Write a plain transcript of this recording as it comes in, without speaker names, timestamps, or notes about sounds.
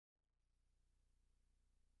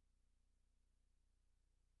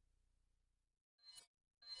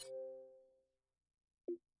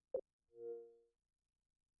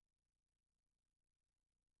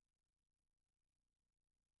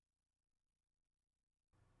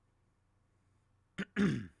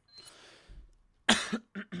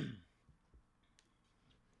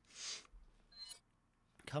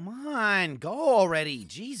Come on, go already.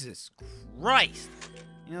 Jesus Christ.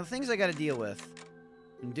 You know, the things I gotta deal with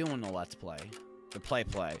in doing the Let's Play. The play,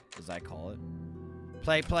 as I call it.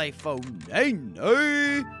 Play, phone. Hey.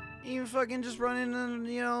 You fucking just run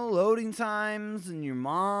into, you know, loading times and your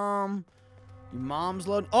mom's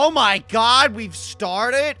loading. Oh my god, we've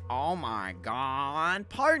started? Oh my god.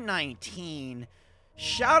 Part 19.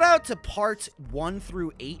 Shout out to parts 1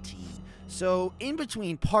 through 18. So, in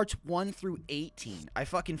between parts 1 through 18, I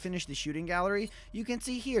fucking finished the shooting gallery. You can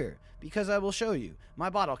see here, because I will show you. My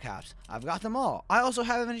bottle caps. I've got them all. I also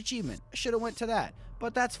have an achievement. I should have went to that,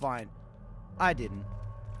 but that's fine. I didn't.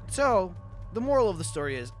 So, the moral of the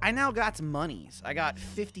story is, I now got some monies. I got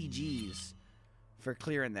 50 G's for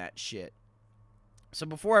clearing that shit. So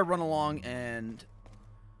before I run along and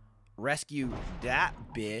rescue that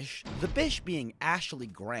bish, the bish being Ashley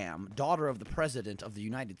Graham, daughter of the President of the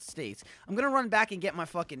United States, I'm gonna run back and get my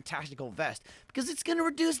fucking tactical vest, because it's gonna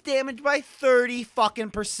reduce damage by 30 fucking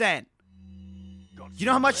 %. You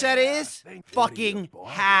know how much that is? Fucking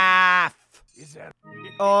half.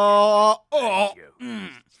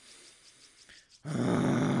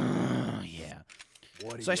 Yeah.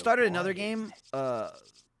 So I started another game,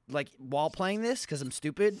 like, while playing this, because I'm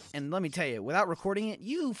stupid, and let me tell you, without recording it,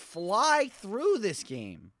 you fly through this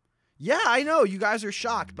game. Yeah, I know, you guys are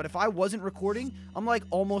shocked, but if I wasn't recording, I'm, like,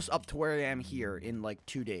 almost up to where I am here in, like,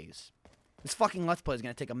 2 days. This fucking Let's Play is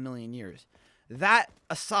gonna take a million years. That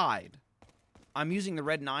aside, I'm using the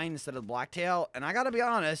red 9 instead of the blacktail, and I gotta be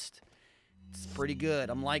honest, it's pretty good.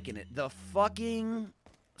 I'm liking it. The fucking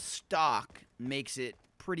stock makes it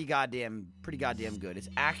pretty goddamn good. It's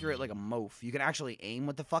accurate like a moaf. You can actually aim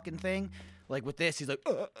with the fucking thing. Like with this, he's like,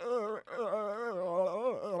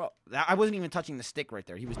 I wasn't even touching the stick right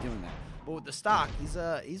there. He was doing that. But with the stock,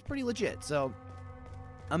 he's pretty legit. So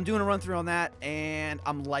I'm doing a run through on that, and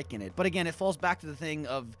I'm liking it. But again, it falls back to the thing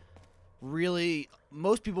of really,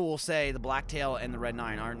 most people will say the blacktail and the red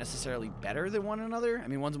 9 aren't necessarily better than one another. I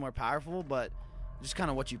mean, one's more powerful, but just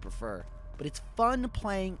kind of what you prefer. But it's fun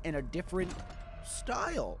playing in a different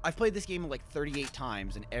style. I've played this game like 38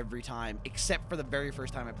 times, and every time, except for the very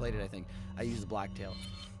first time I played it, I think, I used the blacktail.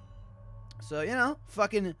 So, you know,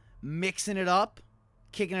 fucking mixing it up,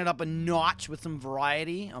 kicking it up a notch with some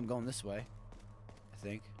variety. I'm going this way, I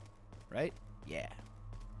think. Right? Yeah.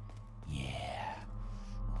 Yeah.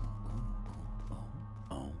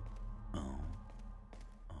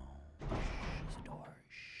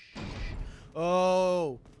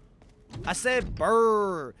 Oh, I said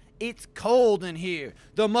burr. It's cold in here.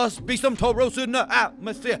 There must be some Tauros in the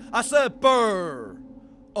atmosphere. I said burr.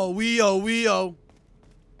 Oh, oh.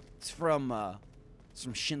 It's from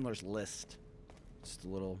Schindler's List. Just a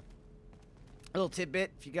little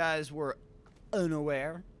tidbit if you guys were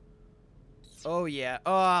unaware. Oh, yeah.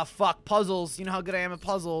 Oh, fuck. Puzzles. You know how good I am at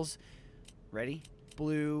puzzles. Ready?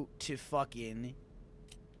 Blue to fucking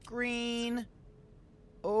green.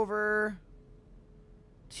 Over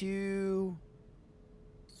to...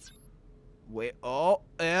 Wait. Oh,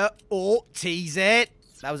 tease it.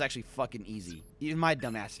 That was actually fucking easy. Even my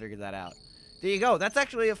dumbass figured that out. There you go. That's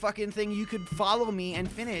actually a fucking thing you could follow me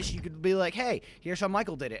and finish. You could be like, hey, here's how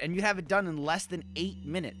Michael did it. And you'd have it done in less than 8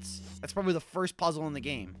 minutes. That's probably the first puzzle in the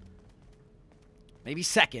game. Maybe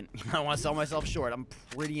second. I don't want to sell myself short. I'm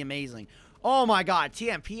pretty amazing. Oh my god,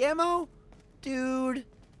 TMP ammo? Dude,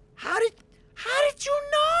 how did you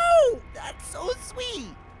know? That's so sweet.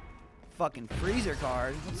 Fucking freezer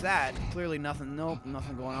card. What's that? Clearly nothing. Nope,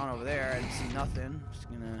 nothing going on over there. I didn't see nothing. Just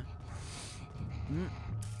gonna...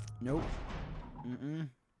 Nope.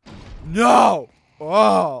 No!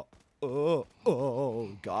 Oh,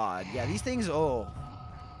 god. Yeah, these things,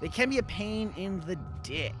 they can be a pain in the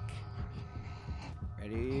dick.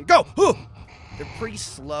 Ready? Go! They're pretty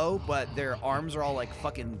slow, but their arms are all like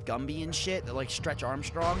fucking Gumby and shit. They're like Stretch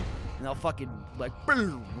Armstrong. And they'll fucking like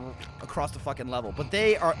across the fucking level. But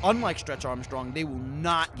they are, unlike Stretch Armstrong, they will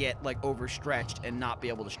not get like overstretched and not be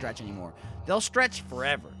able to stretch anymore. They'll stretch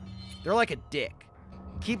forever. They're like a dick.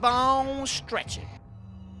 Keep on stretching.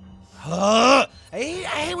 I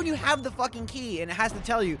hate when you have the fucking key and it has to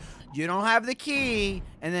tell you, you don't have the key.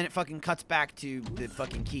 And then it fucking cuts back to the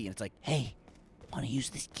fucking key. And it's like, hey, want to use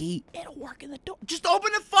this key? It'll work in the door. Just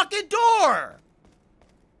open the fucking door.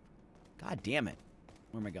 God damn it.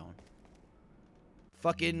 Where am I going?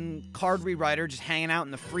 Fucking card rewriter just hanging out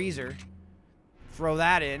in the freezer. Throw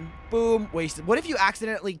that in. Boom. Wasted. What if you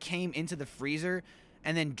accidentally came into the freezer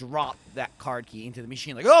and then dropped that card key into the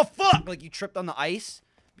machine? Like, oh, fuck! Like, you tripped on the ice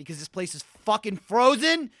because this place is fucking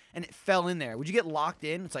frozen and it fell in there. Would you get locked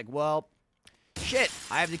in? It's like, well, shit.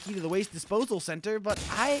 I have the key to the waste disposal center, but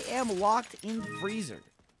I am locked in freezer.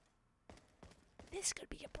 This could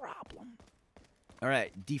be a problem. All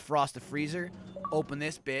right, defrost the freezer. Open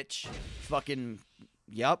this bitch. Fucking,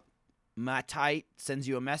 yup. My tight sends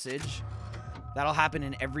you a message. That'll happen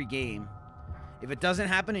in every game. If it doesn't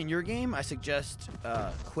happen in your game, I suggest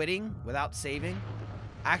quitting without saving.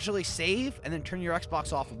 Actually save and then turn your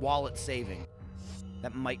Xbox off while it's saving.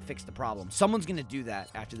 That might fix the problem. Someone's gonna do that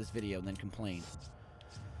after this video and then complain.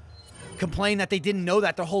 Complain that they didn't know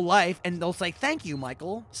that their whole life, and they'll say, thank you,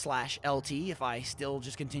 Michael /LT, if I still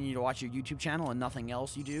just continue to watch your YouTube channel and nothing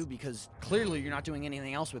else you do, because clearly you're not doing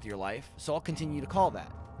anything else with your life, so I'll continue to call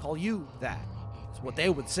you that. It's what they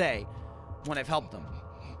would say when I've helped them.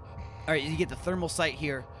 Alright, you get the thermal sight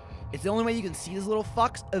here. It's the only way you can see these little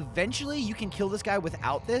fucks. Eventually, you can kill this guy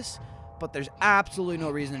without this, but there's absolutely no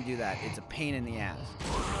reason to do that. It's a pain in the ass.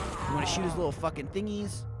 You want to shoot his little fucking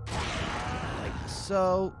thingies, like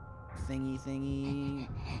so. Thingy.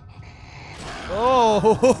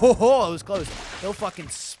 Oh, it was close. He'll fucking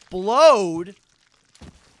explode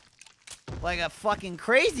like a fucking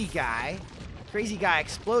crazy guy. Crazy guy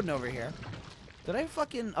exploding over here. Did I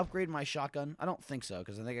fucking upgrade my shotgun? I don't think so,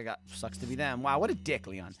 because I think I got sucks to be them. Wow, what a dick,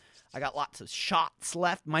 Leon. I got lots of shots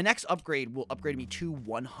left. My next upgrade will upgrade me to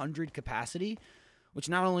 100 capacity, which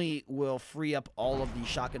not only will free up all of the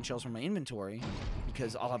shotgun shells from my inventory,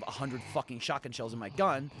 because I'll have 100 fucking shotgun shells in my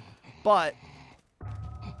gun, but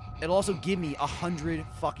it'll also give me 100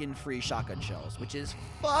 fucking free shotgun shells, which is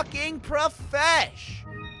fucking profesh.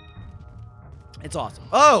 It's awesome.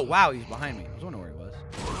 Oh, wow, he's behind me. I was wondering where he was.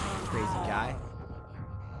 Crazy guy.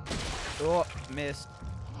 Oh, missed.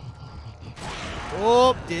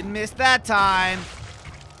 Oh, didn't miss that time.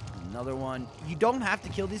 Another one. You don't have to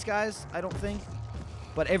kill these guys, I don't think.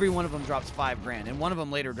 But every one of them drops 5 grand. And one of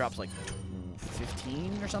them later drops like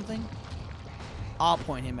 15 or something. I'll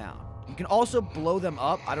point him out. You can also blow them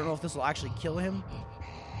up. I don't know if this will actually kill him.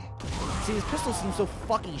 See, his pistol seems so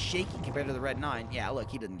fucking shaky compared to the Red 9. Yeah,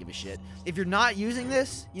 look, he doesn't give a shit. If you're not using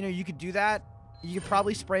this, you know, you could do that. You could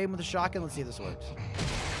probably spray him with a shotgun. Let's see if this works.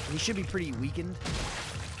 He should be pretty weakened.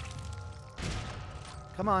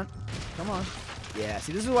 Come on. Come on. Yeah,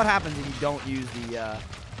 see, this is what happens if you don't use the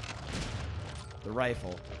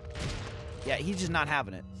rifle. Yeah, he's just not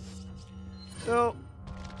having it. So,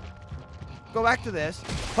 go back to this.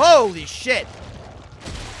 Holy shit!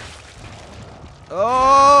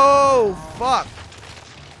 Oh, fuck.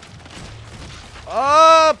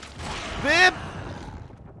 Oh, bip!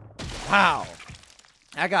 Wow.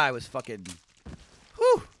 That guy was fucking,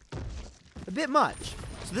 whew, a bit much.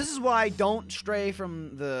 So this is why I don't stray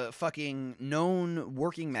from the fucking known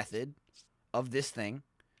working method of this thing.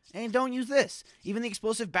 And don't use this. Even the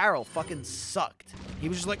explosive barrel fucking sucked. He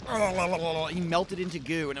was just like, he melted into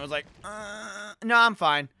goo, and it was like, no, I'm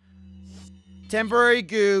fine. Temporary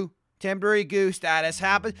goo status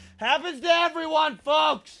happens to everyone,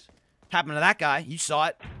 folks. Happened to that guy. You saw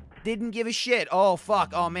it. Didn't give a shit. Oh,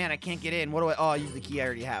 fuck. Oh, man, I can't get in. What do I... Oh, I used the key I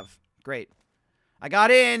already have. Great. I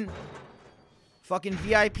got in. Fucking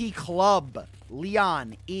VIP club.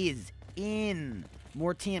 Leon is in.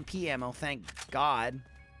 More TMP ammo, thank God.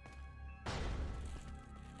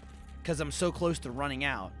 Because I'm so close to running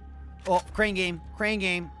out. Oh, crane game. Crane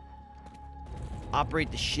game.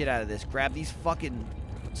 Operate the shit out of this. Grab these fucking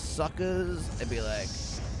suckers and be like...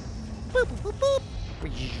 Boop, boop, boop, boop.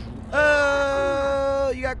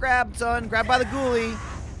 Oh, you got grabbed, son. Grabbed by the ghoulie.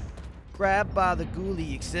 Grabbed by the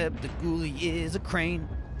ghoulie, except the ghoulie is a crane.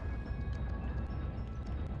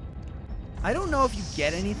 I don't know if you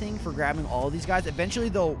get anything for grabbing all of these guys. Eventually,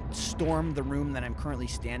 they'll storm the room that I'm currently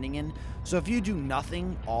standing in. So if you do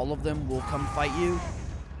nothing, all of them will come fight you.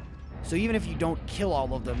 So even if you don't kill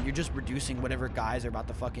all of them, you're just reducing whatever guys are about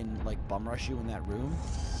to fucking, like, bum rush you in that room.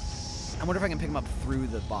 I wonder if I can pick them up through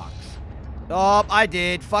the box. Oh, I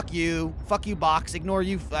did. Fuck you. Fuck you, box. Ignore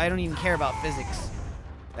you. I don't even care about physics.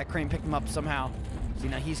 That crane picked him up somehow. See,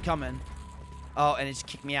 now he's coming. Oh, and it just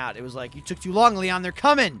kicked me out. It was like, you took too long, Leon. They're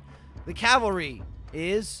coming. The cavalry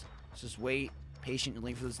is... Let's just wait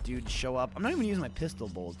patiently for this dude to show up. I'm not even using my pistol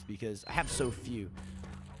bolts because I have so few.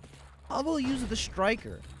 I will use the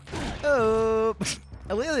striker. Oh.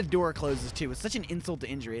 I like the door closes, too. It's such an insult to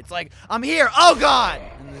injury. It's like, I'm here. Oh, God.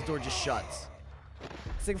 And the door just shuts.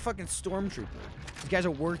 It's like a fucking stormtrooper. These guys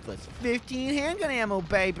are worthless. 15 handgun ammo,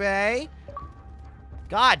 baby.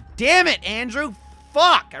 God damn it, Andrew.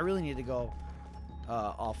 Fuck. I really need to go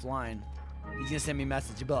offline. He's gonna send me a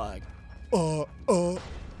message. He'll be like, oh,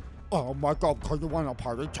 Michael, can you want a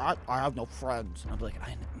party chat? I have no friends. And I'll be like,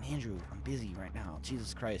 Andrew, I'm busy right now.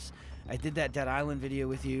 Jesus Christ. I did that Dead Island video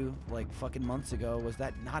with you, like, fucking months ago. Was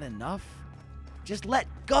that not enough? Just let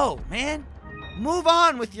go, man. Move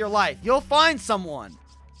on with your life. You'll find someone.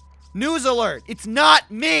 News alert. It's not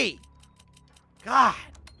me. God.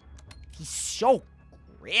 He's so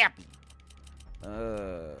crappy.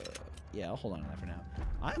 Yeah, I'll hold on to that for now.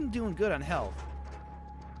 I'm doing good on health.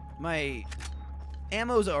 My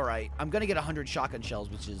ammo's alright. I'm gonna get 100 shotgun shells,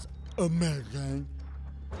 which is amazing.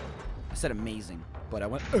 I said amazing, but I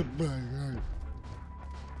went amazing.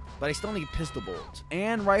 But I still need pistol bullets.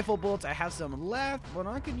 And rifle bullets. I have some left, but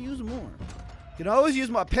I can use more. Can always use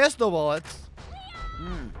my pistol bullets.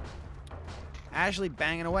 Ashley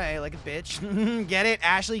banging away like a bitch. Get it?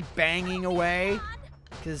 Ashley banging away.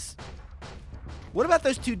 Because what about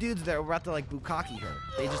those two dudes that were about to like bukkake her?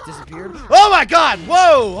 They just disappeared. Oh my god!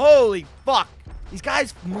 Whoa! Holy fuck! These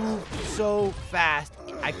guys move so fast.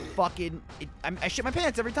 I shit my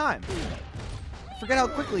pants every time. I forget how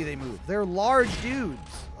quickly they move. They're large dudes.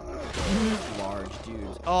 Large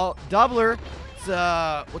dudes. Oh, doubler. It's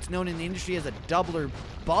what's known in the industry as a doubler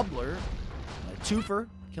bubbler. A twofer.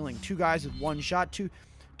 Killing two guys with one shot. Two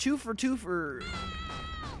for.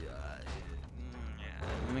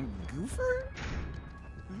 Goofer?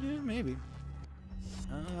 Yeah, maybe.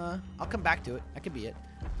 I'll come back to it. That could be it.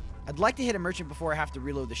 I'd like to hit a merchant before I have to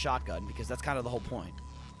reload the shotgun, because that's kind of the whole point.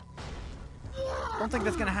 Don't think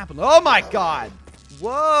that's gonna happen. Oh my god!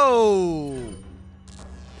 Whoa!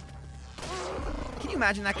 Can you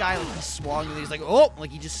imagine that guy, like, he swung and he's like, oh!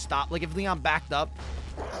 Like, he just stopped. Like, if Leon backed up,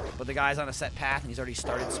 but the guy's on a set path and he's already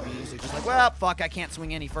started swinging, so he's just like, well, fuck, I can't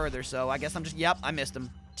swing any further, so I guess I'm just, yep, I missed him.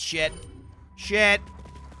 Shit. Shit.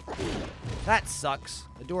 That sucks.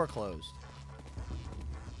 The door closed.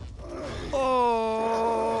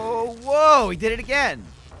 Oh, whoa, he did it again.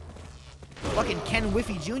 Fucking Ken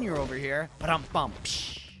Whiffy Jr. over here. Ba-dum-bum.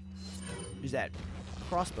 Who's that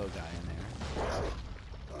crossbow guy in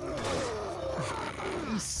there?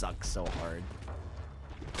 He sucks so hard.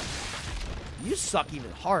 You suck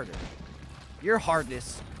even harder. Your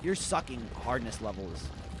sucking hardness level is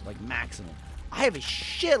like maximum. I have a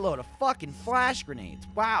shitload of fucking flash grenades.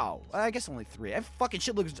 Wow. I guess only 3. I have fucking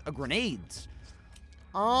shitloads of grenades.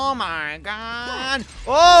 Oh my god.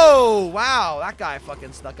 Oh, wow. That guy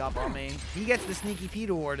fucking stuck up on me. He gets the Sneaky Pete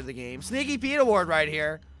award of the game. Sneaky Pete award right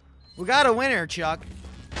here. We got a winner, Chuck.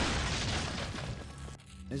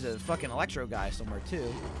 There's a fucking electro guy somewhere,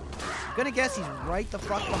 too. I'm gonna guess he's right the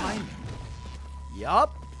fuck behind me.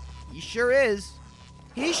 Yup. He sure is.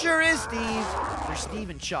 He sure is, Steve. There's Steve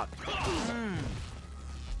and Chuck.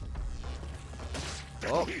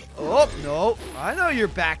 Oh, no. I know you're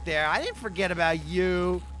back there. I didn't forget about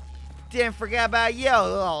you. Didn't forget about you,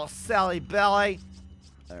 little Sally Belly.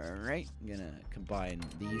 Alright, I'm gonna combine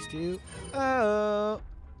these two. Oh,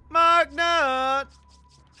 Magnet.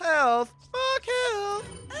 Health. Mark health.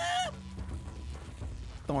 Ah.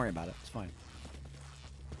 Don't worry about it. It's fine.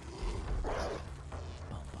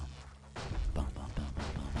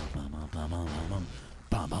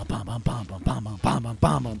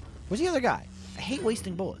 Where's the other guy? I hate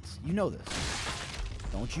wasting bullets. You know this.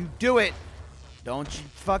 Don't you do it. Don't you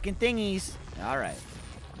fucking thingies. Alright.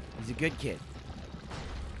 He's a good kid.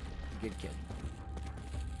 Good kid.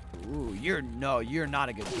 Ooh, you're not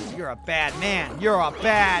a good kid. You're a bad man. You're a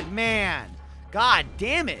bad man. God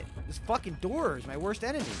damn it. This fucking door is my worst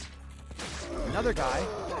enemy. Another guy.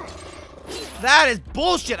 That is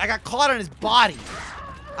bullshit. I got caught on his body.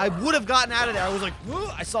 I would have gotten out of there. I was like, whoa.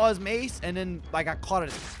 I saw his mace, and then I got caught on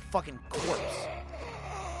his fucking corpse.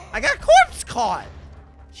 I got corpse caught.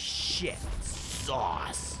 Shit.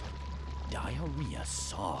 Sauce. Diarrhea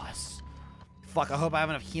sauce. Fuck, I hope I have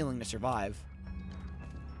enough healing to survive.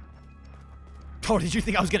 Oh, did you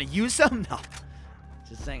think I was going to use some? No.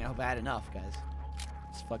 Just saying, I hope I had enough, guys.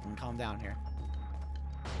 Just fucking calm down here.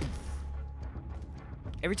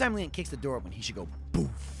 Every time Leon kicks the door open, he should go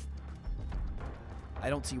boof. I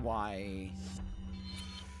don't see why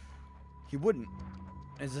he wouldn't.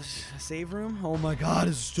 Is this a save room? Oh my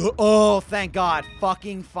god. Oh, thank god.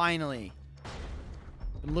 Fucking finally.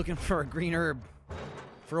 Been looking for a green herb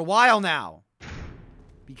for a while now.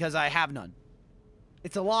 Because I have none.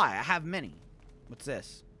 It's a lie. I have many. What's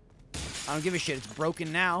this? I don't give a shit. It's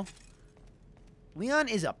broken now. Leon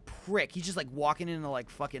is a prick. He's just like walking into like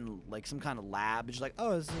fucking like some kind of lab. It's like,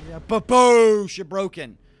 oh, this is boosh, you're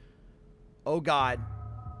broken. Oh god.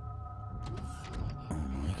 Oh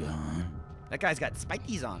my god. That guy's got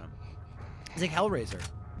spikies on him. He's like Hellraiser.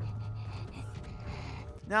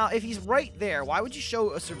 Now, if he's right there, why would you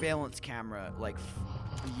show a surveillance camera like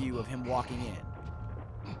view of him walking in?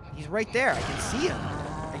 He's right there. I can see him.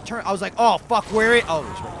 I was like, oh fuck, where is? Oh,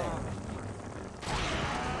 he's right there.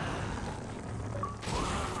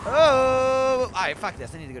 Oh, Alright, fuck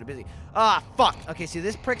this. I need to go to busy. Ah, fuck. Okay, see,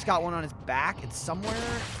 this prick's got one on his back. It's somewhere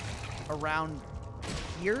around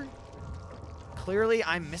here. Clearly,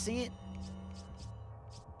 I'm missing it.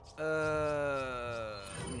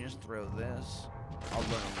 Let me just throw this. I'll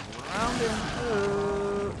run around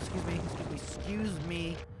him. Excuse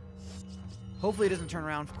me. Hopefully, it doesn't turn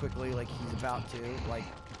around quickly like he's about to. Like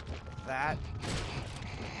that.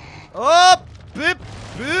 Oh! Boop!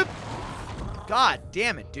 Boop! God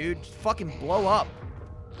damn it, dude. Just fucking blow up.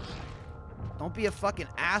 Don't be a fucking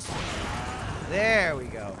asshole. There we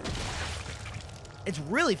go. It's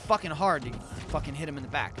really fucking hard to fucking hit him in the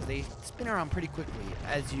back because they spin around pretty quickly,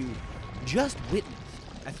 as you just witnessed.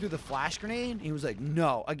 I threw the flash grenade, and he was like,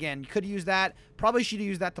 no. Again, you could use that. Probably should have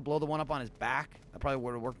used that to blow the one up on his back. That probably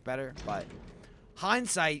would have worked better, but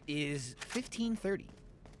hindsight is 15/30.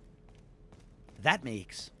 That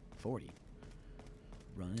makes 40.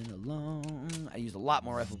 Running along. I used a lot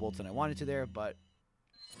more rifle bolts than I wanted to there, but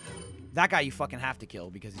that guy you fucking have to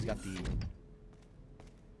kill because he's got the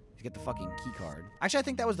fucking key card. Actually, I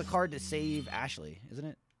think that was the card to save Ashley, isn't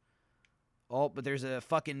it? Oh, but there's a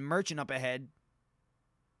fucking merchant up ahead.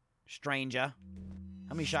 Stranger.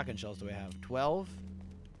 How many shotgun shells do I have? 12?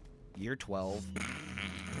 You're 12.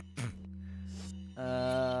 I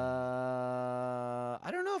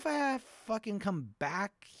don't know if I have fucking come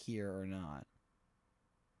back here or not.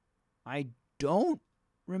 I don't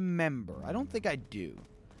remember. I don't think I do.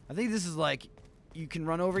 I think this is like, you can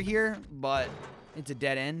run over here, but it's a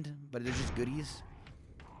dead end, but they're just goodies.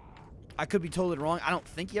 I could be totally wrong. I don't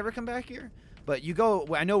think you ever come back here. But you go,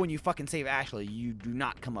 I know when you fucking save Ashley, you do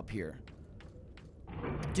not come up here.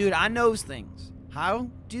 Dude, I knows things. How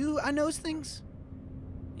do I knows things?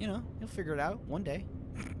 You know, you'll figure it out one day.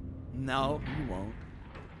 No, you won't.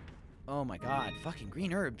 Oh my god, fucking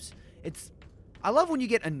green herbs. I love when you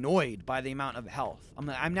get annoyed by the amount of health.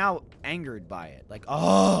 I'm now angered by it. Like,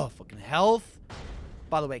 oh, fucking health.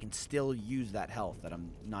 By the way, I can still use that health that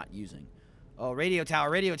I'm not using. Oh, radio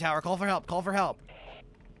tower, call for help, call for help.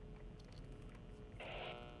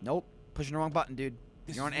 Nope, pushing the wrong button, dude.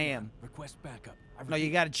 You're on AM. Request backup. No, you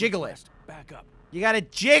gotta jiggle it. Backup. You gotta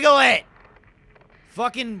jiggle it.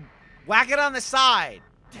 Fucking whack it on the side.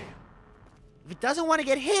 If it doesn't want to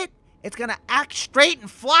get hit, it's gonna act straight and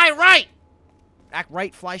fly right. Act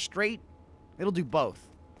right, fly straight. It'll do both.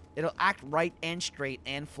 It'll act right and straight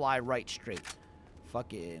and fly right straight.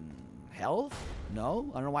 Fucking health? No,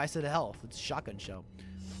 I don't know why I said health. It's a shotgun shell.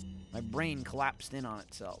 My brain collapsed in on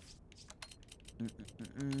itself.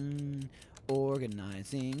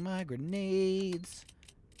 Organizing my grenades.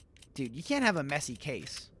 Dude, you can't have a messy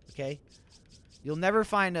case, okay? You'll never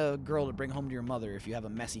find a girl to bring home to your mother if you have a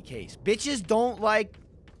messy case. Bitches don't like,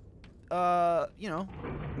 you know,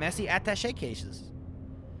 messy attaché cases.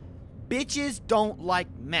 Bitches don't like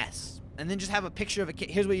mess. And then just have a picture of a case.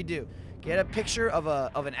 Here's what you do. Get a picture of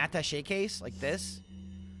an attaché case like this.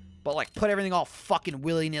 But, like, put everything all fucking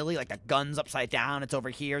willy-nilly. Like, the gun's upside down. It's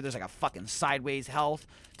over here. There's, like, a fucking sideways health.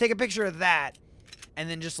 Take a picture of that. And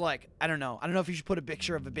then just, like, I don't know. I don't know if you should put a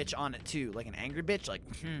picture of a bitch on it, too. Like, an angry bitch. Like,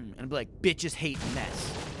 And be like, bitches hate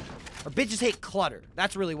mess. Or bitches hate clutter.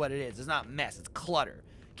 That's really what it is. It's not mess. It's clutter.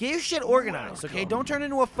 Get your shit organized, okay? Don't turn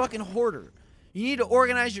into a fucking hoarder. You need to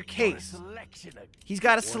organize your case. He's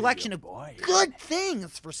got a selection of good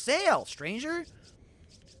things for sale, stranger.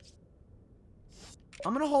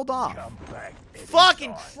 I'm gonna hold off.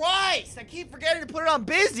 Fucking Christ! I keep forgetting to put it on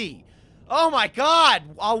busy. Oh my god!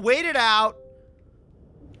 I'll wait it out.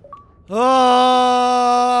 Oh!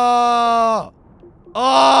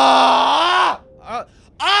 Oh!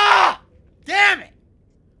 Damn it!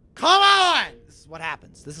 Come on! This is what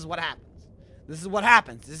happens. This is what happens. This is what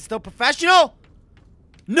happens. Is it still professional?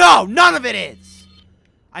 No, none of it is.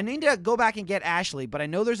 I need to go back and get Ashley, but I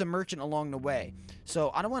know there's a merchant along the way.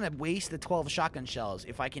 So I don't want to waste the 12 shotgun shells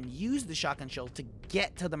if I can use the shotgun shells to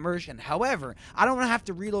get to the merchant. However, I don't want to have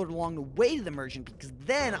to reload along the way to the merchant because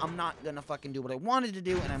then I'm not going to fucking do what I wanted to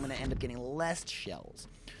do and I'm going to end up getting less shells.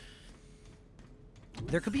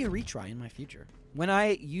 There could be a retry in my future. When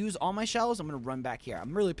I use all my shells, I'm going to run back here.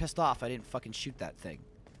 I'm really pissed off I didn't fucking shoot that thing.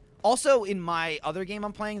 Also, in my other game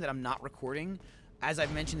I'm playing that I'm not recording, as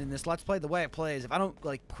I've mentioned in this Let's Play, the way I play is if I don't,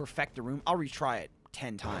 like, perfect the room, I'll retry it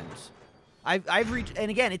 10 times. and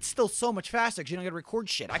again, it's still so much faster because you don't gotta record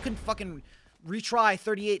shit. I couldn't fucking retry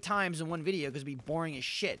 38 times in one video because it'd be boring as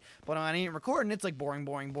shit. But when I ain't recording, it's like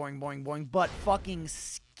boring, but fucking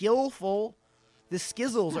skillful. The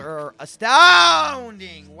skizzles are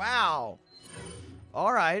astounding. Wow.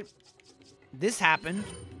 All right. This happened.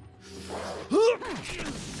 All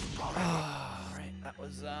right.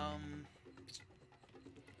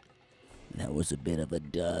 That was a bit of a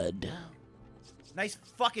dud. Nice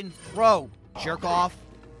fucking throw. Jerk off.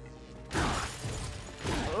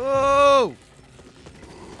 Oh!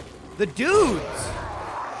 The dudes!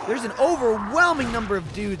 There's an overwhelming number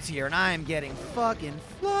of dudes here, and I am getting fucking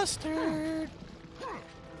flustered.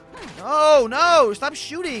 Oh, no! Stop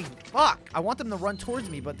shooting! Fuck! I want them to run towards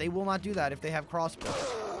me, but they will not do that if they have crossbows.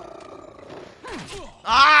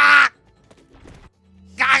 Ah!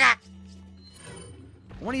 Gaga!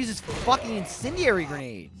 I want to use this fucking incendiary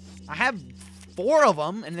grenade. I have 4 of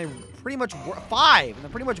them, and they're pretty much 5, and they're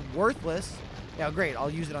pretty much worthless. Yeah, great. I'll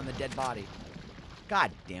use it on the dead body.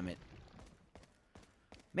 God damn it.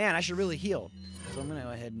 Man, I should really heal. So I'm going to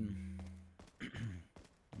go ahead and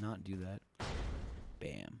not do that.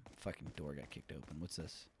 Bam. Fucking door got kicked open. What's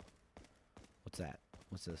this? What's that?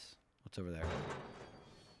 What's this? What's over there?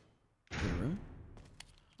 Is it a room?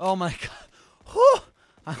 Oh my god. Whew!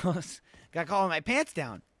 I almost got caught with my pants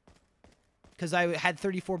down. Because I had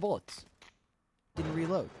 34 bullets. Didn't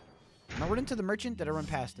reload. Am I running to the merchant? Did I run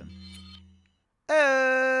past him?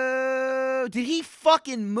 Oh, did he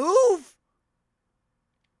fucking move?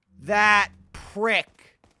 That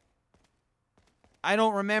prick. I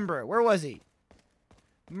don't remember. Where was he?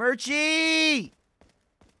 Merchie!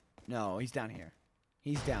 No, he's down here.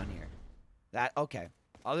 He's down here. That, okay.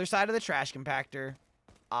 Other side of the trash compactor.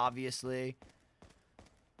 Obviously.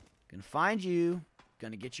 Gonna find you.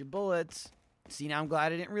 Gonna get your bullets. See, now I'm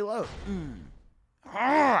glad I didn't reload.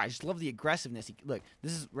 I just love the aggressiveness. Look,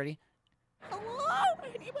 this is, ready? Hello?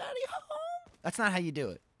 Anybody home? That's not how you do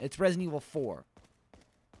it. It's Resident Evil 4.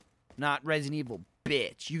 Not Resident Evil,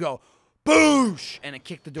 bitch. You go, boosh! And I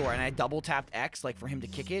kick the door. And I double tapped X, like, for him to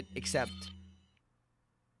kick it, except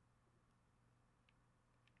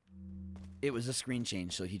it was a screen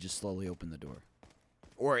change, so he just slowly opened the door.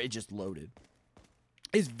 Or it just loaded.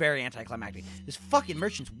 It's very anticlimactic. This fucking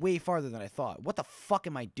merchant's way farther than I thought. What the fuck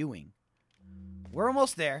am I doing? We're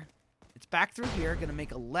almost there. It's back through here. Gonna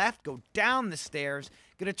make a left, go down the stairs.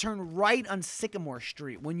 Gonna turn right on Sycamore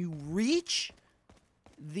Street. When you reach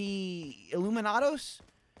the Illuminados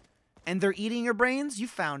and they're eating your brains, you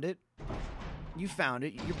found it. You found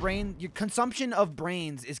it. Your brain, your consumption of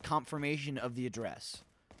brains is confirmation of the address.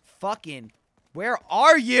 Fucking, where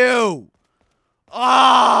are you?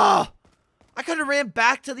 Ah! I could have ran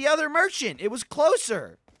back to the other merchant. It was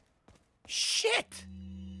closer. Shit.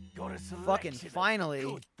 Fucking finally.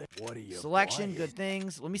 Selection, good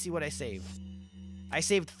things. Let me see what I saved. I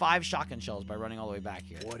saved 5 shotgun shells by running all the way back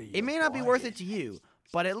here. It may not be worth it to you,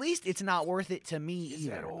 but at least it's not worth it to me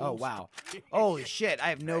either. Oh, wow. Holy shit, I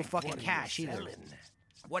have no fucking cash either.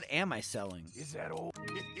 What am I selling?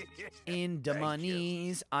 In the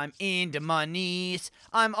monies. I'm in the monies.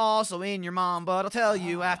 I'm also in your mom, but I'll tell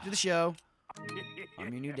you after the show.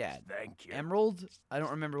 I'm your new dad. Thank you. Emerald? I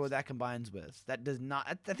don't remember what that combines with. That does not...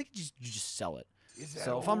 I think you just sell it.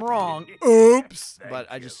 So if I'm wrong, oops!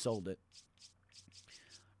 But I just sold it.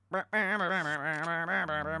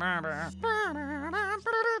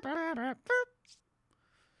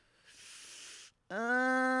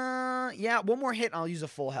 Yeah, one more hit and I'll use a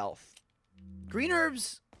full health. Green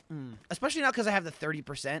herbs, especially now because I have the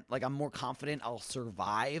 30%. Like, I'm more confident I'll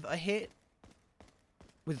survive a hit.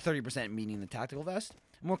 With 30% meaning the tactical vest.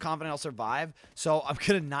 I'm more confident I'll survive. So I'm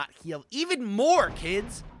going to not heal even more,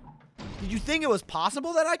 kids. Did you think it was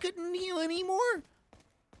possible that I couldn't heal anymore?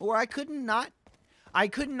 Or I couldn't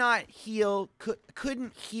heal,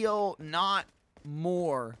 couldn't heal not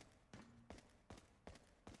more.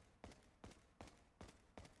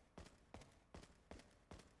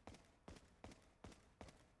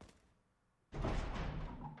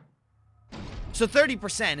 So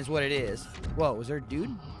 30% is what it is. Whoa, is there a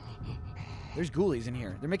dude? There's ghoulies in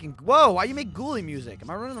here. They're making... Whoa, why you make ghoulie music? Am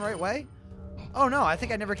I running the right way? Oh, no, I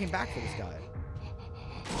think I never came back for this guy.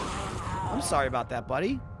 I'm sorry about that,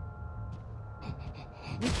 buddy.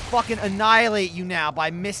 Let me fucking annihilate you now by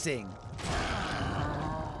missing.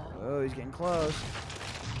 Oh, he's getting close.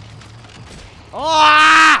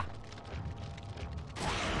 Ah!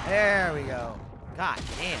 There we go. God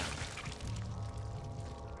damn.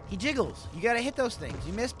 He jiggles. You gotta hit those things.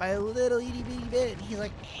 You missed by a little itty bitty bit. And he's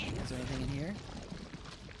like, is there anything in here?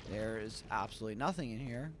 There is absolutely nothing in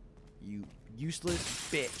here. You useless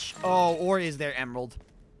bitch. Oh, or is there Emerald?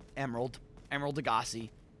 Emerald Degassi.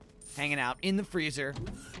 Hanging out in the freezer.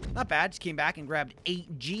 Not bad. Just came back and grabbed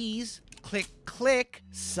 8 G's. Click, click,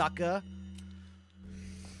 sucker.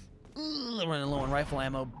 Running low on rifle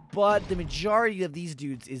ammo, but the majority of these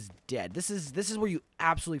dudes is dead. This is where you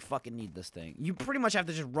absolutely fucking need this thing. You pretty much have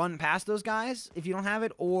to just run past those guys if you don't have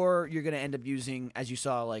it, or you're gonna end up using, as you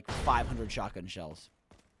saw, like 500 shotgun shells,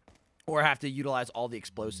 or have to utilize all the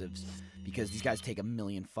explosives because these guys take a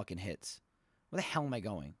million fucking hits. Where the hell am I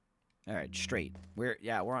going? All right, straight. We're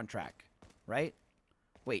on track, right?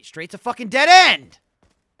 Wait, straight's a fucking dead end.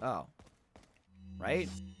 Oh, right?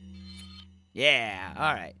 Yeah,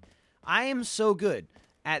 all right. I am so good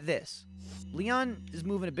at this. Leon is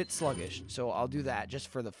moving a bit sluggish, so I'll do that just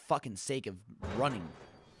for the fucking sake of running.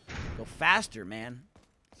 Go faster, man.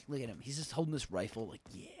 Look at him. He's just holding this rifle like,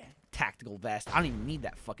 yeah, tactical vest. I don't even need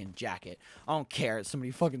that fucking jacket. I don't care.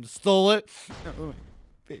 Somebody fucking stole it.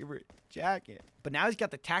 Favorite jacket. But now he's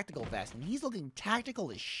got the tactical vest, and he's looking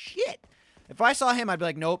tactical as shit. If I saw him, I'd be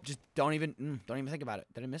like, nope, just don't even think about it.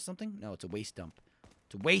 Did I miss something? No, it's a waste dump.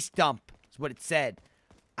 It's a waste dump. That's what it said.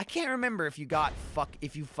 I can't remember if you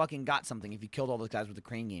fucking got something, if you killed all those guys with the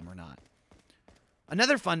crane game or not.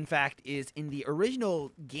 Another fun fact is in the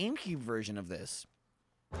original GameCube version of this,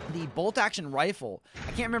 the bolt-action rifle,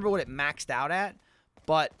 I can't remember what it maxed out at,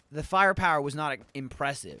 but the firepower was not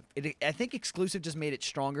impressive. I think exclusive just made it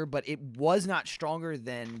stronger, but it was not stronger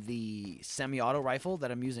than the semi-auto rifle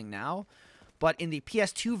that I'm using now. But in the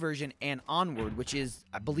PS2 version and onward, which is,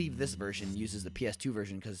 I believe this version uses the PS2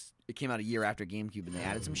 version because it came out a year after GameCube and they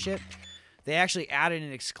added some shit. They actually added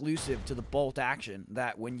an exclusive to the bolt action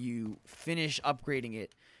that when you finish upgrading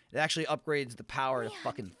it, it actually upgrades the power to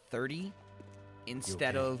fucking 30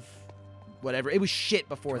 instead of whatever. It was shit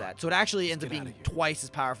before that. So it actually ends up being twice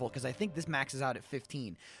as powerful because I think this maxes out at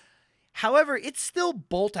 15. However, it's still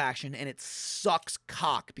bolt action, and it sucks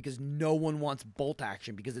cock because no one wants bolt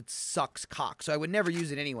action because it sucks cock. So I would never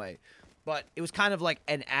use it anyway. But it was kind of like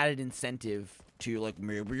an added incentive to, like,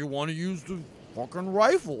 maybe you want to use the fucking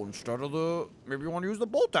rifle instead of maybe you want to use the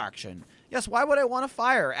bolt action. Yes, why would I want to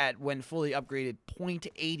fire at when fully upgraded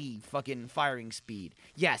 .80 fucking firing speed?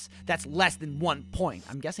 Yes, that's less than 1 point.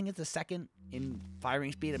 I'm guessing it's a second in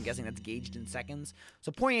firing speed. I'm guessing that's gauged in seconds.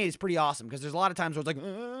 So .8 is pretty awesome because there's a lot of times where it's like,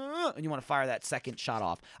 and you want to fire that second shot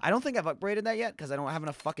off. I don't think I've upgraded that yet because I don't have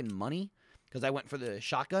enough fucking money because I went for the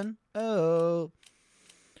shotgun. Oh.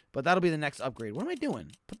 But that'll be the next upgrade. What am I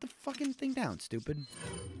doing? Put the fucking thing down, stupid.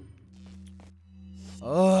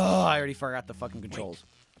 Oh, I already forgot the fucking controls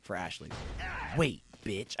for Ashley. Wait,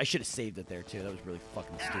 bitch. I should have saved it there, too. That was really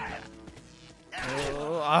fucking stupid.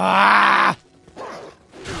 Oh, ah!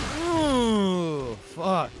 Oh,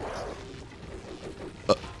 fuck.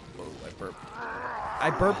 Oh, I burped. I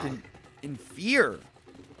burped in fear.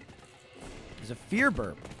 There's a fear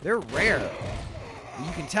burp. They're rare.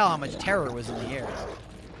 You can tell how much terror was in the air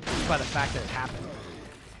just by the fact that it happened.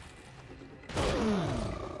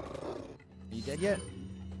 Are you dead yet?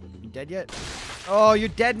 You dead yet? Oh, you're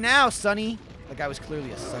dead now, Sonny. That guy was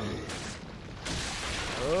clearly a Sonny.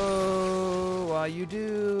 Oh, why you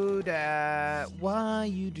do that? Why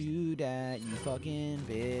you do that, you fucking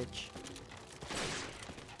bitch?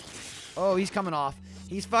 Oh, he's coming off.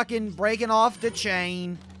 He's fucking breaking off the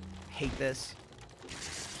chain. Hate this.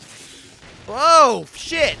 Whoa,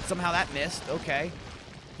 shit. Somehow that missed. Okay.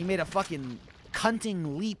 He made a fucking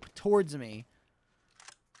cunting leap towards me.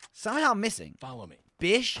 Somehow missing. Follow me.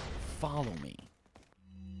 Bish, follow me.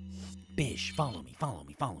 Bish, follow me, follow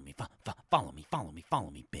me, follow me, follow me, follow me, follow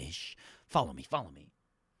me, Bish. Follow me, follow me.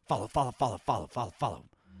 Follow, follow, follow, follow, follow, follow.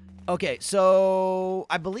 Okay, so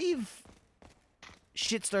I believe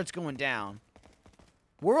shit starts going down.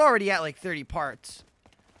 We're already at like 30 parts.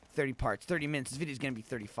 30 parts, 30 minutes. This video's gonna be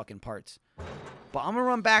 30 fucking parts. But I'm gonna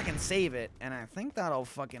run back and save it, and I think that'll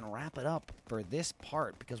fucking wrap it up for this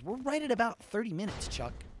part, because we're right at about 30 minutes,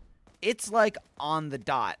 Chuck. It's like on the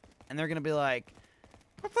dot, and they're gonna be like,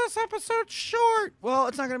 but this episode's short. Well,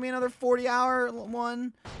 it's not gonna be another 40-hour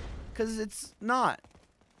one, because it's not.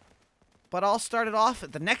 But I'll start it off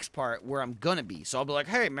at the next part where I'm gonna be. So I'll be like,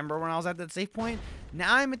 hey, remember when I was at that save point?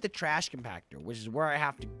 Now I'm at the trash compactor, which is where I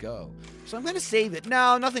have to go. So I'm gonna save it.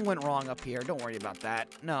 No, nothing went wrong up here. Don't worry about that.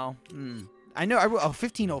 No. I know,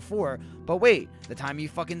 1504, but wait, the time you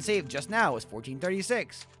fucking saved just now was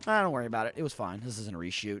 1436. Don't worry about it. It was fine. This isn't a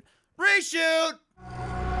reshoot. Reshoot!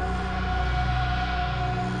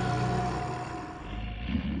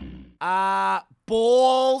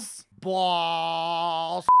 Balls. Balls.